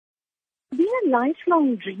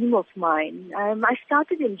lifelong dream of mine. I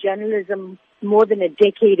started in journalism more than a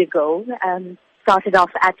decade ago. Started off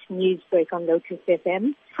at Newsbreak on Lotus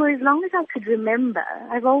FM. For as long as I could remember,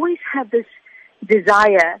 I've always had this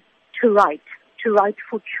desire to write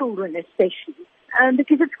for children especially,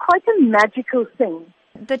 because it's quite a magical thing.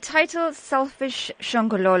 The title Selfish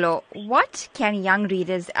Shongololo, what can young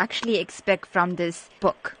readers actually expect from this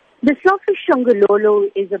book? The Selfish Shongololo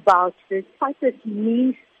is about this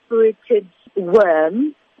mean-spirited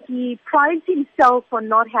worm. He prides himself on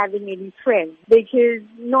not having any friends, because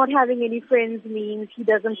not having any friends means he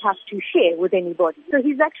doesn't have to share with anybody. So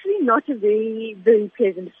he's actually not a very, very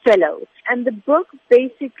pleasant fellow. And the book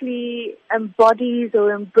basically embodies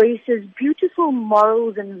or embraces beautiful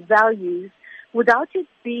morals and values without it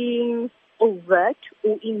being overt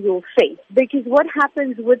or in your face. Because what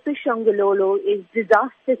happens with the Shongololo is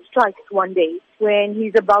disaster strikes one day when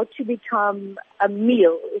he's about to become a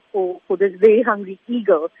meal for this very hungry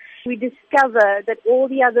eagle. We discover that all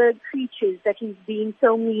the other creatures that he's been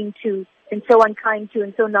so mean to and so unkind to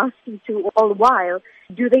and so nasty to all the while,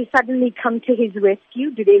 do they suddenly come to his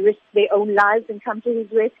rescue? Do they risk their own lives and come to his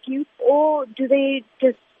rescue? Or do they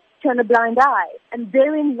just turn a blind eye? And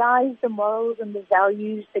therein lies the morals and the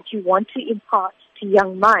values that you want to impart to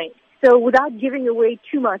young minds. So without giving away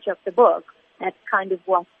too much of the book, that's kind of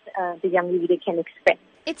what the young reader can expect.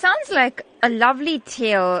 It sounds like a lovely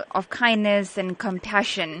tale of kindness and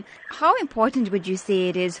compassion. How important would you say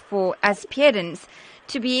it is for, as parents,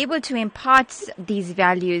 to be able to impart these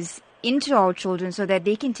values into our children so that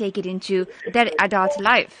they can take it into their adult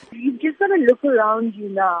life? You've just got to look around you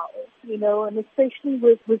now, and especially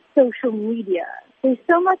with social media. There's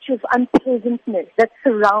so much of unpleasantness that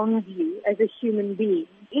surrounds you as a human being.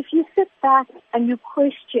 If you sit back and you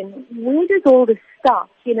question, where does all this start?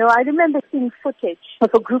 I remember seeing footage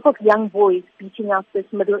of a group of young boys beating up this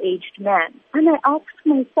middle-aged man. And I asked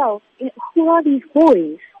myself, who are these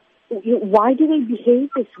boys? Why do they behave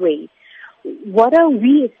this way? What are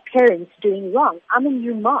we as parents doing wrong? I'm a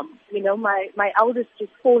new mom. My eldest is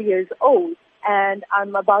 4 years old, and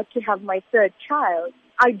I'm about to have my third child.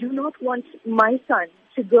 I do not want my son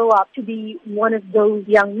to grow up to be one of those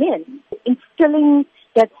young men. Instilling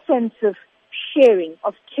that sense of sharing,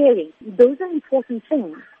 of caring, those are important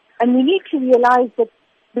things. And we need to realize that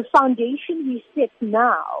the foundation we set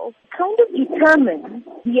now kind of determines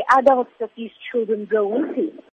the adults that these children grow into.